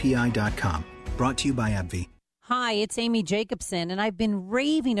identifyepi.com. Brought to you by AbbVie. Hi, it's Amy Jacobson, and I've been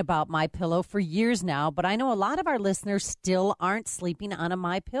raving about MyPillow for years now, but I know a lot of our listeners still aren't sleeping on a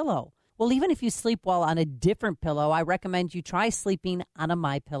MyPillow. Well, even if you sleep well on a different pillow, I recommend you try sleeping on a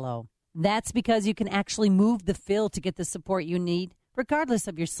MyPillow. That's because you can actually move the fill to get the support you need, regardless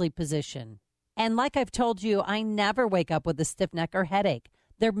of your sleep position. And like I've told you, I never wake up with a stiff neck or headache.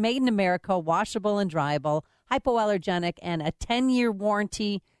 They're made in America, washable and dryable, hypoallergenic, and a 10-year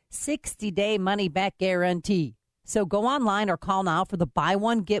warranty, 60-day money-back guarantee. So go online or call now for the buy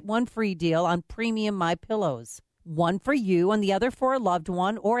one, get one free deal on premium MyPillows. One for you and the other for a loved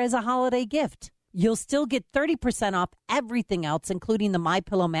one or as a holiday gift. You'll still get 30% off everything else, including the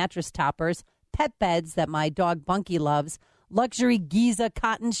MyPillow mattress toppers, pet beds that my dog Bunky loves, luxury Giza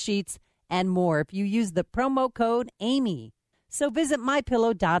cotton sheets, and more if you use the promo code Amy. So visit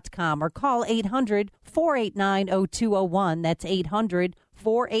MyPillow.com or call 800-489-0201. That's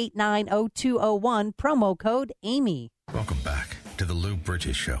 800-489-0201, promo code Amy. Welcome back to the Lou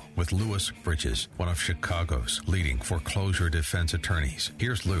Bridges Show with Louis Bridges, one of Chicago's leading foreclosure defense attorneys.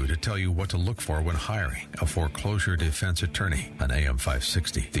 Here's Lou to tell you what to look for when hiring a foreclosure defense attorney on AM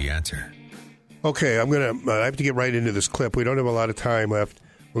 560. The Answer. Okay, I have to get right into this clip. We don't have a lot of time left.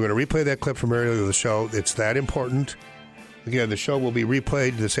 We're going to replay that clip from earlier in the show. It's that important. Again, the show will be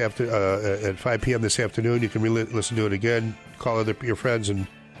replayed at 5 p.m. this afternoon. You can listen to it again. Call your friends and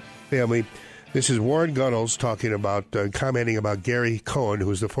family. This is Warren Gunnels commenting about Gary Cohn, who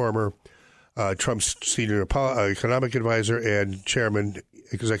is the former Trump's senior economic advisor and chairman,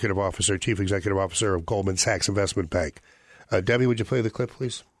 chief executive officer of Goldman Sachs Investment Bank. Debbie, would you play the clip,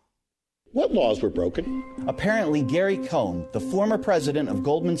 please? What laws were broken? Apparently, Gary Cohn, the former president of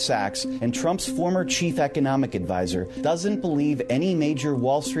Goldman Sachs and Trump's former chief economic advisor, doesn't believe any major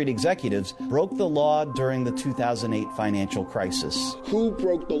Wall Street executives broke the law during the 2008 financial crisis. Who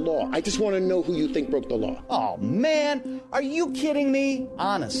broke the law? I just want to know who you think broke the law. Oh, man, are you kidding me?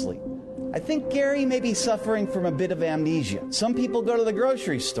 Honestly. I think Gary may be suffering from a bit of amnesia. Some people go to the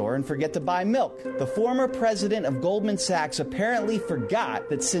grocery store and forget to buy milk. The former president of Goldman Sachs apparently forgot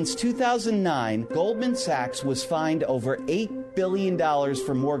that since 2009, Goldman Sachs was fined over $8 billion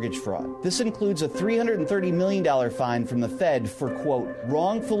for mortgage fraud. This includes a $330 million fine from the Fed for, quote,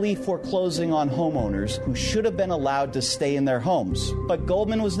 wrongfully foreclosing on homeowners who should have been allowed to stay in their homes. But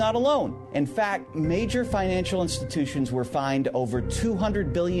Goldman was not alone. In fact, major financial institutions were fined over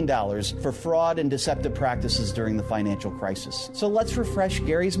 $200 billion for fraud and deceptive practices during the financial crisis. So let's refresh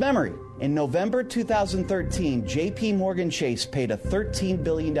Gary's memory. In November 2013, J.P. Morgan Chase paid a $13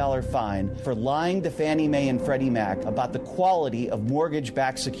 billion fine for lying to Fannie Mae and Freddie Mac about the quality of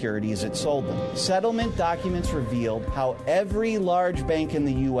mortgage-backed securities it sold them. Settlement documents revealed how every large bank in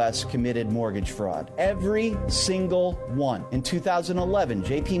the U.S. committed mortgage fraud. Every single one. In 2011,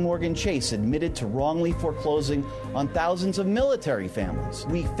 J.P. Morgan Chase admitted to wrongly foreclosing on thousands of military families.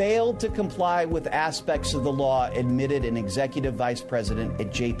 We failed to comply with aspects of the law admitted an executive vice president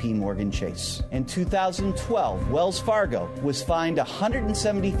at J.P. Morgan Chase. In 2012, Wells Fargo was fined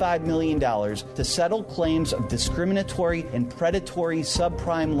 $175 million to settle claims of discriminatory and predatory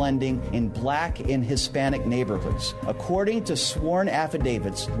subprime lending in Black and Hispanic neighborhoods. According to sworn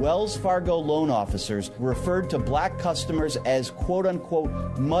affidavits, Wells Fargo loan officers referred to Black customers as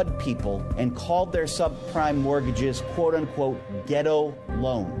quote-unquote mud people and called their subprime mortgages quote-unquote ghetto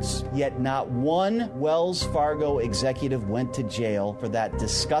loans. Yet not one Wells Fargo executive went to jail for that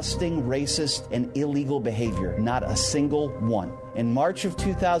disgusting, racist, and illegal behavior. Not a single one. In March of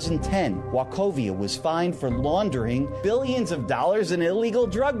 2010, Wachovia was fined for laundering billions of dollars in illegal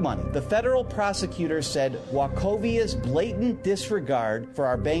drug money. The federal prosecutor said Wachovia's blatant disregard for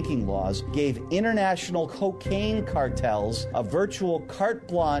our banking laws gave international cocaine cartels a virtual carte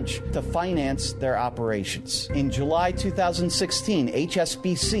blanche to finance their operations. In July 2016,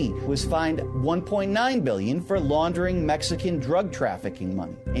 HSBC was fined $1.9 billion for laundering Mexican drug trafficking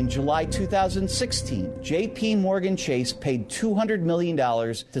money. In July 2016, J.P. Morgan Chase paid $200 million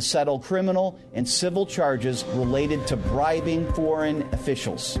to settle criminal and civil charges related to bribing foreign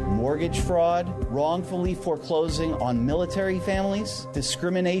officials, mortgage fraud, wrongfully foreclosing on military families,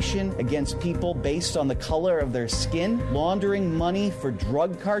 discrimination against people based on the color of their skin, laundering money for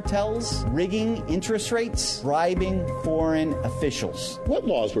drug cartels, rigging interest rates, bribing foreign officials. What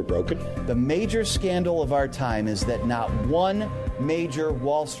laws were broken? The major scandal of our time is that not one major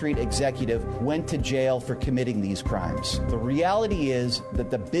Wall Street executive went to jail for committing these crimes. The reality is that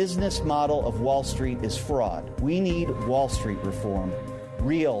the business model of Wall Street is fraud. We need Wall Street reform.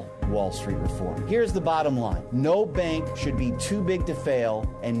 Real Wall Street reform. Here's the bottom line. No bank should be too big to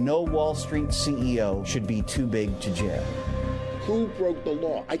fail, and no Wall Street CEO should be too big to jail. Who broke the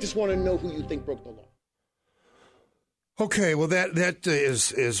law? I just want to know who you think broke the law. Okay, well, that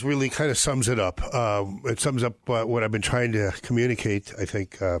is really kind of sums it up. It sums up what I've been trying to communicate, I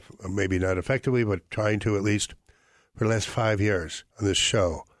think, maybe not effectively, but trying to at least for the last 5 years on this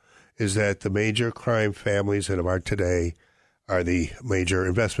show, is that the major crime families that are today are the major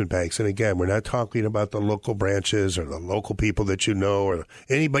investment banks. And again, we're not talking about the local branches or the local people that you know or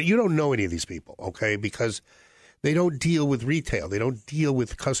anybody. You don't know any of these people, okay, because they don't deal with retail. They don't deal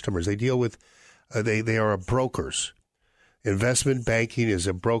with customers. They deal with They are brokers. Investment banking is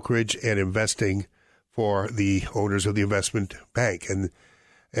a brokerage and investing for the owners of the investment bank. And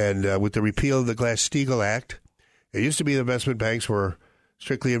with the repeal of the Glass-Steagall Act, it used to be the investment banks were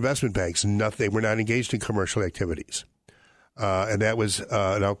strictly investment banks. They were not engaged in commercial activities. And that was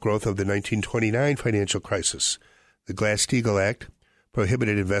an outgrowth of the 1929 financial crisis. The Glass-Steagall Act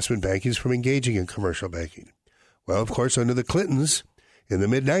prohibited investment banking from engaging in commercial banking. Well, of course, under the Clintons in the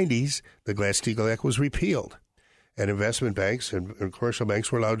mid-'90s, the Glass-Steagall Act was repealed, and investment banks and commercial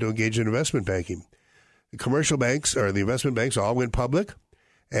banks were allowed to engage in investment banking. The commercial banks, or the investment banks, all went public,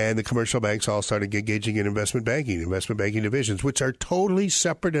 and the commercial banks all started engaging in investment banking divisions, which are totally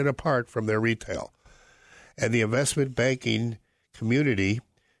separate and apart from their retail. And the investment banking community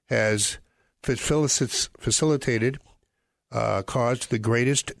has facilitated, caused the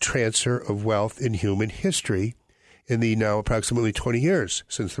greatest transfer of wealth in human history in the now approximately 20 years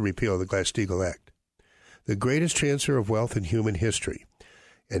since the repeal of the Glass-Steagall Act. The greatest transfer of wealth in human history.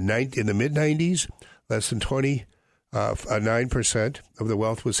 In the mid-'90s, less than 9% of the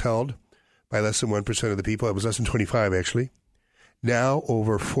wealth was held by less than 1% of the people. It was less than 25, actually. Now,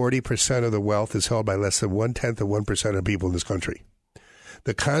 over 40% of the wealth is held by less than 0.1% of people in this country.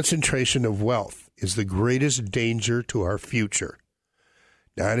 The concentration of wealth is the greatest danger to our future.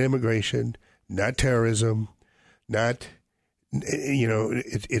 Not immigration, not terrorism, not,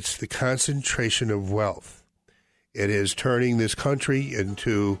 it's the concentration of wealth. It is turning this country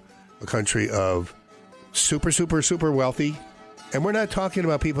into a country of super, super, super wealthy. And we're not talking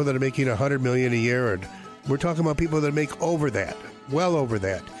about people that are making $100 million a year. We're talking about people that make over that, well over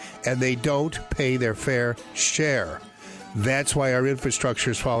that. And they don't pay their fair share. That's why our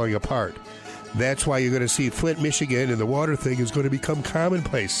infrastructure is falling apart. That's why you're going to see Flint, Michigan, and the water thing is going to become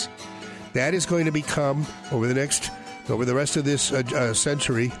commonplace. That is going to become, over the rest of this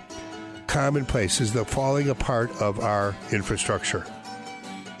century, commonplace, is the falling apart of our infrastructure.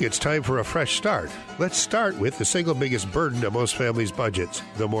 It's time for a fresh start. Let's start with the single biggest burden of most families' budgets,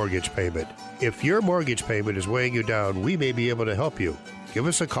 the mortgage payment. If your mortgage payment is weighing you down, we may be able to help you. Give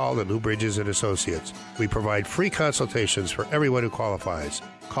us a call at Lou Bridges & Associates. We provide free consultations for everyone who qualifies.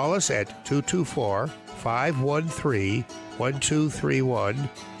 Call us at 224-513-1231.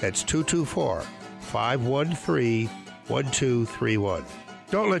 That's 224-513-1231.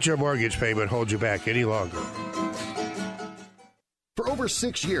 Don't let your mortgage payment hold you back any longer. For over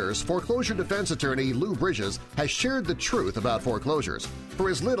 6 years, foreclosure defense attorney Lou Bridges has shared the truth about foreclosures. For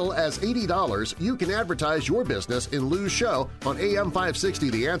as little as $80, you can advertise your business in Lou's show on AM 560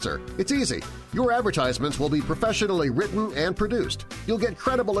 The Answer. It's easy. Your advertisements will be professionally written and produced. You'll get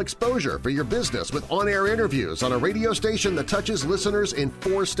credible exposure for your business with on-air interviews on a radio station that touches listeners in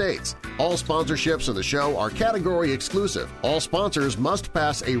 4 states. All sponsorships in the show are category exclusive. All sponsors must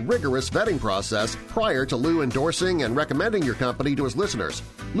pass a rigorous vetting process prior to Lou endorsing and recommending your company to his listeners.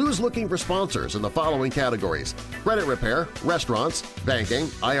 Lou's looking for sponsors in the following categories: credit repair, restaurants, banking,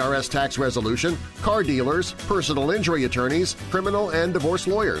 IRS tax resolution, car dealers, personal injury attorneys, criminal and divorce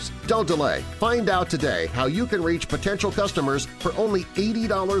lawyers. Don't delay. Find out today how you can reach potential customers for only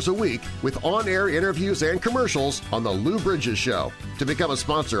 $80 a week with on-air interviews and commercials on The Lou Bridges Show. To become a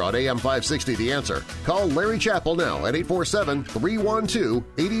sponsor on AM 560 The Answer, call Larry Chappell now at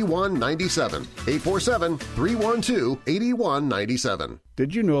 847-312-8197. 847-312-8197.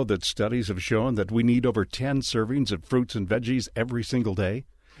 Did you know that studies have shown that we need over 10 servings of fruits and veggies every single day?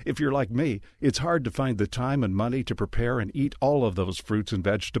 If you're like me, it's hard to find the time and money to prepare and eat all of those fruits and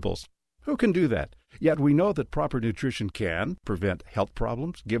vegetables. Who can do that? Yet we know that proper nutrition can prevent health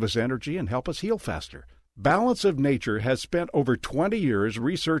problems, give us energy, and help us heal faster. Balance of Nature has spent over 20 years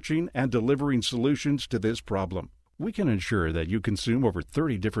researching and delivering solutions to this problem. We can ensure that you consume over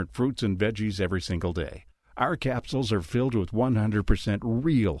 30 different fruits and veggies every single day. Our capsules are filled with 100%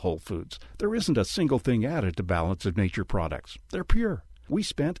 real whole foods. There isn't a single thing added to Balance of Nature products. They're pure. We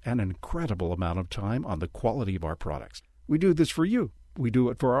spent an incredible amount of time on the quality of our products. We do this for you. We do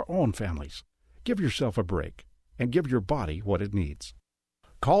it for our own families. Give yourself a break and give your body what it needs.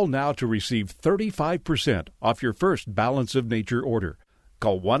 Call now to receive 35% off your first Balance of Nature order.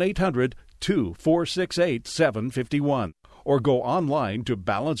 Call 1-800-2468-751 or go online to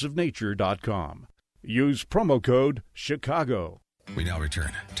balanceofnature.com. Use promo code CHICAGO. We now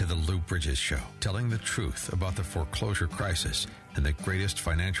return to the Lou Bridges Show, telling the truth about the foreclosure crisis and the greatest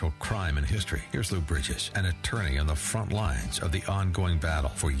financial crime in history. Here's Lou Bridges, an attorney on the front lines of the ongoing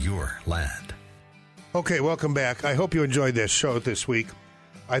battle for your land. Okay, welcome back. I hope you enjoyed this show this week.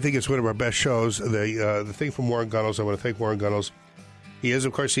 I think it's one of our best shows. The thing from Warren Gunnels, I want to thank Warren Gunnels. He is,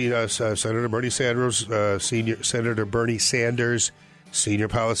 of course, Senator Bernie Sanders, Senior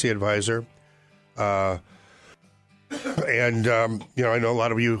Policy Advisor. And, I know a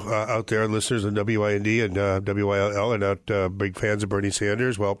lot of you out there, listeners on WIND and WIL, are not big fans of Bernie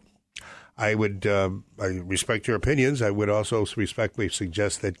Sanders. Well, I respect your opinions. I would also respectfully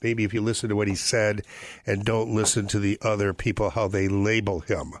suggest that maybe if you listen to what he said and don't listen to the other people, how they label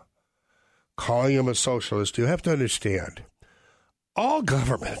him, calling him a socialist, you have to understand, all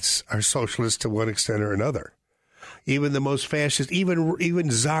governments are socialist to one extent or another. Even the most fascist, even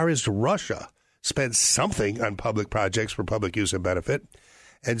Tsarist Russia spent something on public projects for public use and benefit.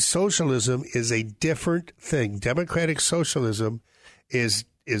 And socialism is a different thing. Democratic socialism is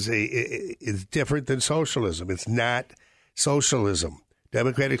different than socialism. It's not socialism.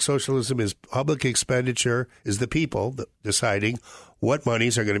 Democratic socialism is public expenditure, is the people deciding what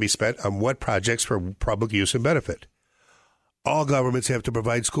monies are going to be spent on what projects for public use and benefit. All governments have to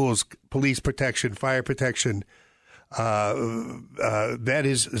provide schools, police protection, fire protection. Those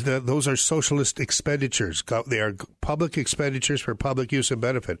are socialist expenditures. They are public expenditures for public use and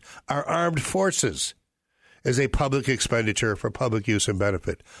benefit. Our armed forces is a public expenditure for public use and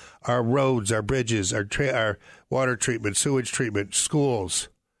benefit. Our roads, our bridges, our water treatment, sewage treatment, schools,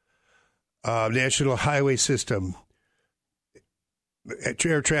 national highway system,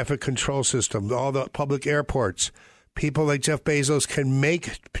 air traffic control system, all the public airports. People like Jeff Bezos can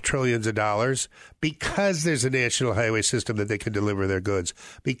make trillions of dollars because there's a national highway system that they can deliver their goods,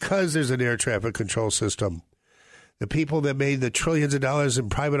 because there's an air traffic control system. The people that made the trillions of dollars in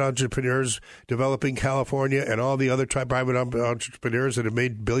private entrepreneurs developing California and all the other private entrepreneurs that have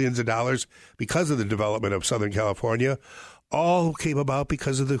made billions of dollars because of the development of Southern California all came about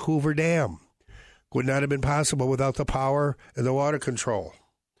because of the Hoover Dam. Would not have been possible without the power and the water control.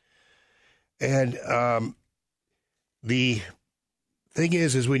 And the thing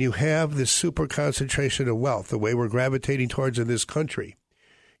is when you have this super concentration of wealth, the way we're gravitating towards in this country,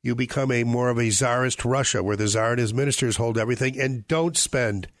 you become more of a czarist Russia, where the czar and his ministers hold everything and don't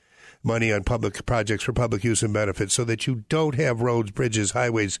spend money on public projects for public use and benefit, so that you don't have roads, bridges,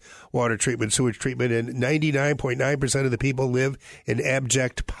 highways, water treatment, sewage treatment, and 99.9% of the people live in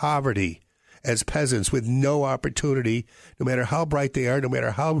abject poverty as peasants with no opportunity, no matter how bright they are, no matter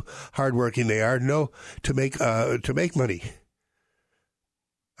how hardworking they are, to make money.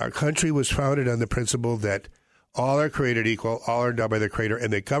 Our country was founded on the principle that all are created equal, all are endowed by the Creator,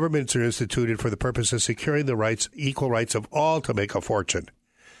 and that governments are instituted for the purpose of securing the rights, equal rights of all to make a fortune.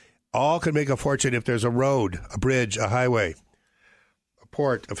 All can make a fortune if there's a road, a bridge, a highway, a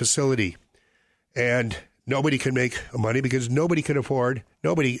port, a facility. And nobody can make money because nobody can afford,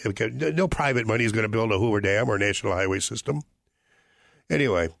 no private money is going to build a Hoover Dam or a national highway system.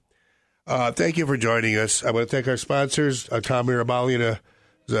 Anyway, thank you for joining us. I want to thank our sponsors, Tom Mirabali,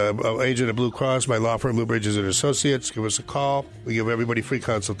 agent of Blue Cross, my law firm, Blue Bridges and Associates. Give us a call. We give everybody free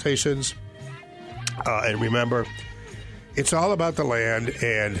consultations. And remember, it's all about the land,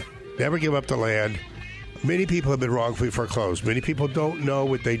 and never give up the land. Many people have been wrongfully foreclosed. Many people don't know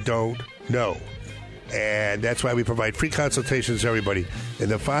what they don't know. And that's why we provide free consultations to everybody. In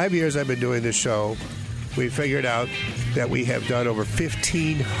the 5 years I've been doing this show, we figured out that we have done over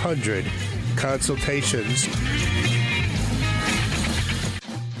 1,500 consultations.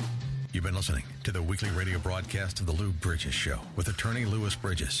 You've been listening to the weekly radio broadcast of the Lou Bridges Show with attorney Louis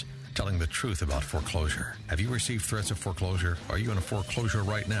Bridges, telling the truth about foreclosure. Have you received threats of foreclosure? Are you in a foreclosure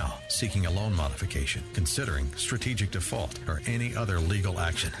right now, seeking a loan modification, considering strategic default, or any other legal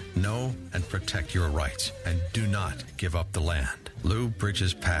action? Know and protect your rights, and do not give up the land. Lou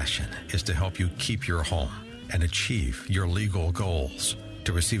Bridges' passion is to help you keep your home and achieve your legal goals.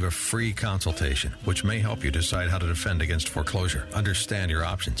 To receive a free consultation, which may help you decide how to defend against foreclosure, understand your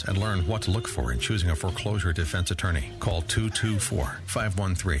options, and learn what to look for in choosing a foreclosure defense attorney, call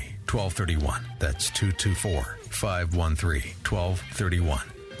 224-513-1231. That's 224-513-1231.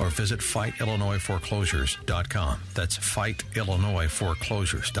 Or visit FightIllinoisForeclosures.com. That's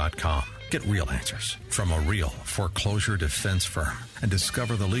FightIllinoisForeclosures.com. Get real answers from a real foreclosure defense firm and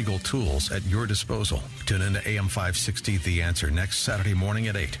discover the legal tools at your disposal. Tune in to AM 560 The Answer next Saturday morning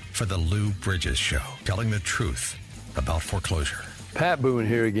at 8 for the Lou Bridges Show, telling the truth about foreclosure. Pat Boone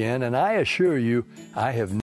here again, and I assure you, I have